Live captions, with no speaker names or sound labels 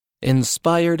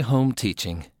Inspired Home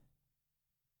Teaching.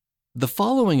 The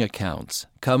following accounts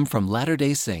come from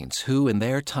Latter-day Saints who, in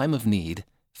their time of need,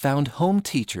 found home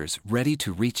teachers ready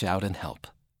to reach out and help.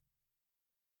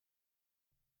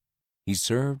 He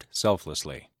served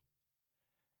selflessly.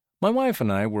 My wife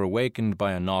and I were awakened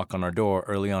by a knock on our door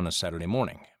early on a Saturday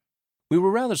morning. We were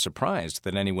rather surprised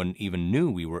that anyone even knew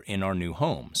we were in our new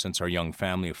home, since our young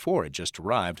family of four had just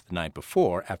arrived the night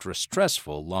before after a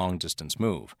stressful long-distance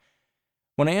move.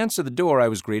 When I answered the door, I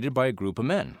was greeted by a group of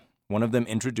men. One of them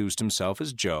introduced himself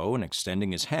as Joe and,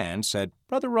 extending his hand, said,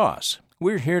 "Brother Ross,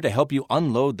 we're here to help you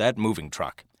unload that moving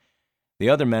truck." The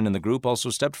other men in the group also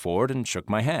stepped forward and shook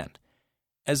my hand.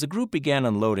 As the group began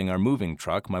unloading our moving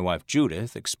truck, my wife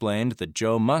Judith explained that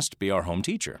Joe must be our home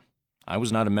teacher. I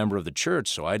was not a member of the church,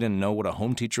 so I didn't know what a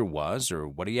home teacher was or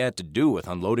what he had to do with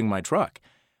unloading my truck.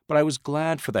 But I was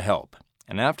glad for the help,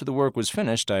 and after the work was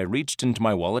finished, I reached into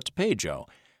my wallet to pay Joe.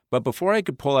 But before I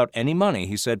could pull out any money,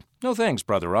 he said, "No thanks,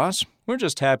 Brother Ross. We're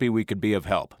just happy we could be of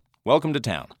help. Welcome to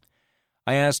town."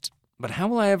 I asked, "But how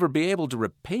will I ever be able to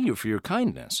repay you for your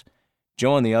kindness?"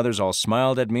 Joe and the others all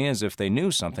smiled at me as if they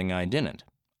knew something I didn't.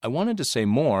 I wanted to say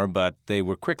more, but they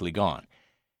were quickly gone.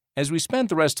 As we spent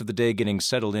the rest of the day getting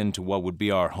settled into what would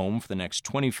be our home for the next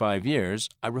 25 years,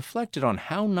 I reflected on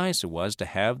how nice it was to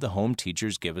have the home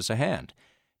teachers give us a hand.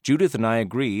 Judith and I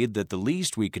agreed that the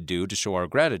least we could do to show our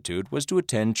gratitude was to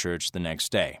attend church the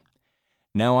next day.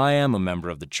 Now I am a member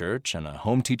of the church and a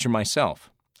home teacher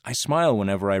myself. I smile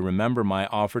whenever I remember my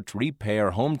offer to repay our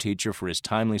home teacher for his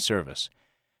timely service.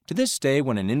 To this day,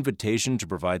 when an invitation to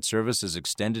provide service is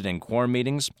extended in quorum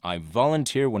meetings, I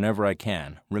volunteer whenever I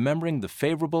can, remembering the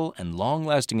favorable and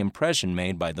long-lasting impression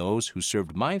made by those who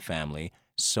served my family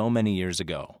so many years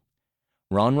ago.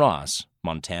 Ron Ross,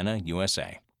 Montana,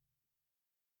 USA.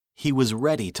 He was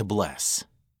ready to bless.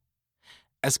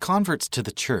 As converts to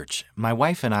the church, my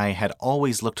wife and I had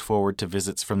always looked forward to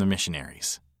visits from the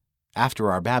missionaries.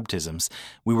 After our baptisms,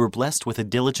 we were blessed with a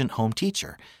diligent home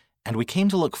teacher, and we came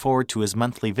to look forward to his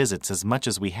monthly visits as much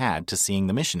as we had to seeing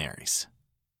the missionaries.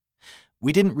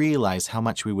 We didn't realize how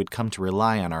much we would come to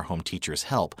rely on our home teacher's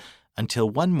help until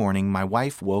one morning my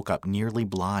wife woke up nearly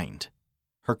blind.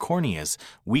 Her corneas,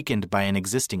 weakened by an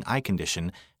existing eye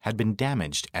condition, had been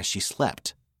damaged as she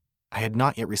slept. I had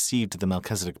not yet received the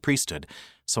Melchizedek priesthood,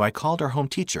 so I called our home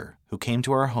teacher, who came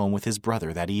to our home with his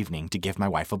brother that evening to give my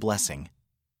wife a blessing.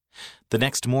 The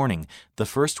next morning, the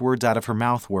first words out of her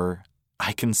mouth were,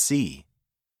 "I can see."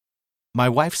 My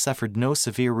wife suffered no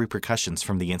severe repercussions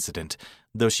from the incident,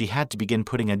 though she had to begin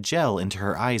putting a gel into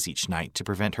her eyes each night to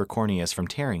prevent her corneas from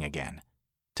tearing again.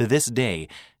 To this day,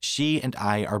 she and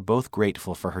I are both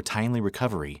grateful for her timely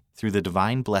recovery through the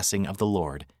divine blessing of the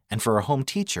Lord and for a home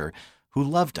teacher who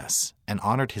loved us and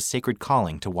honored his sacred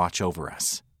calling to watch over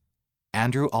us.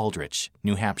 Andrew Aldrich,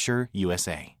 New Hampshire,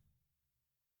 USA.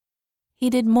 He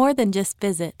did more than just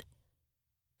visit.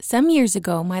 Some years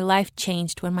ago, my life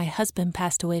changed when my husband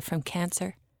passed away from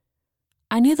cancer.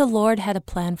 I knew the Lord had a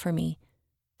plan for me,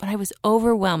 but I was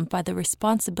overwhelmed by the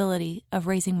responsibility of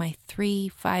raising my 3,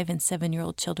 5, and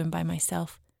 7-year-old children by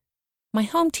myself. My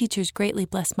home teachers greatly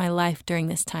blessed my life during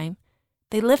this time.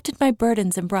 They lifted my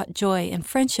burdens and brought joy and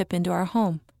friendship into our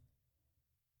home.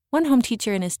 One home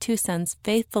teacher and his 2 sons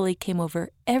faithfully came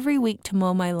over every week to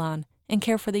mow my lawn and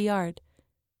care for the yard.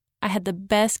 I had the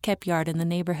best kept yard in the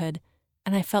neighborhood,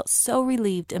 and I felt so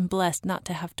relieved and blessed not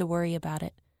to have to worry about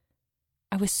it.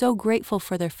 I was so grateful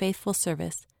for their faithful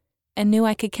service and knew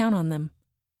I could count on them.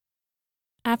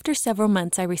 After several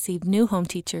months, I received new home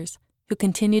teachers who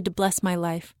continued to bless my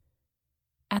life.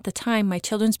 At the time, my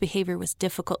children's behavior was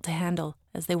difficult to handle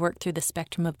as they worked through the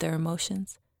spectrum of their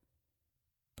emotions.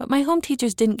 But my home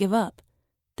teachers didn't give up.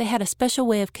 They had a special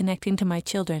way of connecting to my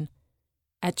children.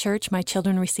 At church, my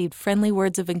children received friendly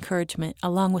words of encouragement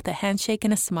along with a handshake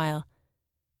and a smile.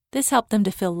 This helped them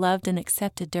to feel loved and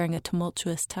accepted during a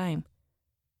tumultuous time.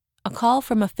 A call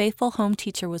from a faithful home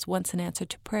teacher was once an answer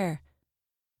to prayer.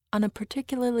 On a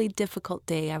particularly difficult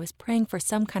day, I was praying for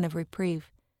some kind of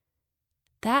reprieve.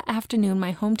 That afternoon,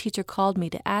 my home teacher called me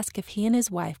to ask if he and his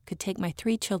wife could take my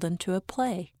 3 children to a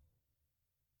play.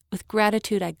 With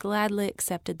gratitude, I gladly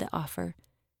accepted the offer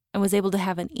and was able to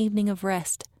have an evening of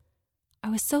rest. I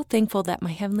was so thankful that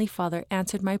my Heavenly Father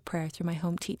answered my prayer through my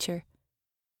home teacher.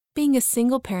 Being a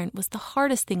single parent was the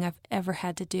hardest thing I've ever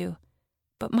had to do,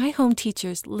 but my home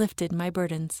teachers lifted my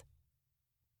burdens.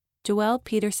 Joelle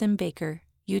Peterson Baker,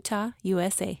 Utah,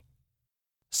 USA.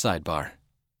 Sidebar.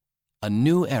 A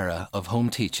New Era of Home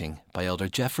Teaching by Elder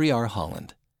Jeffrey R.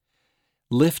 Holland.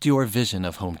 Lift your vision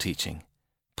of home teaching.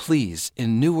 Please,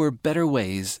 in newer, better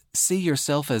ways, see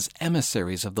yourself as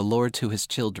emissaries of the Lord to His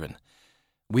children.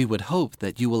 We would hope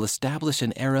that you will establish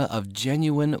an era of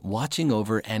genuine watching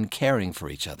over and caring for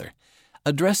each other,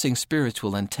 addressing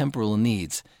spiritual and temporal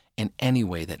needs in any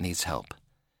way that needs help.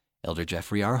 Elder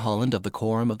Jeffrey R. Holland of the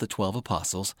Quorum of the 12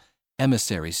 Apostles,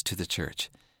 Emissaries to the Church,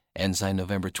 Ensign,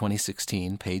 November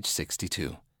 2016, page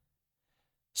 62.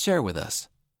 Share with us.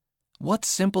 What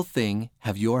simple thing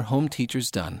have your home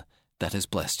teachers done that has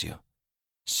blessed you?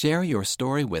 Share your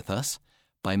story with us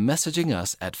by messaging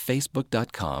us at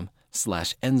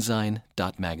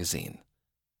facebook.com/ensign.magazine.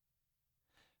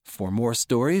 For more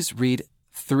stories, read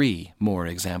 3 more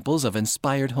examples of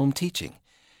inspired home teaching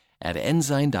at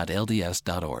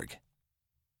ensign.lds.org.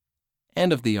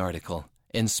 End of the article,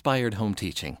 Inspired Home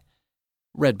Teaching,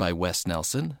 read by Wes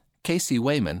Nelson, Casey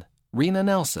Wayman, Rena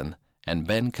Nelson, and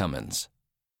Ben Cummins.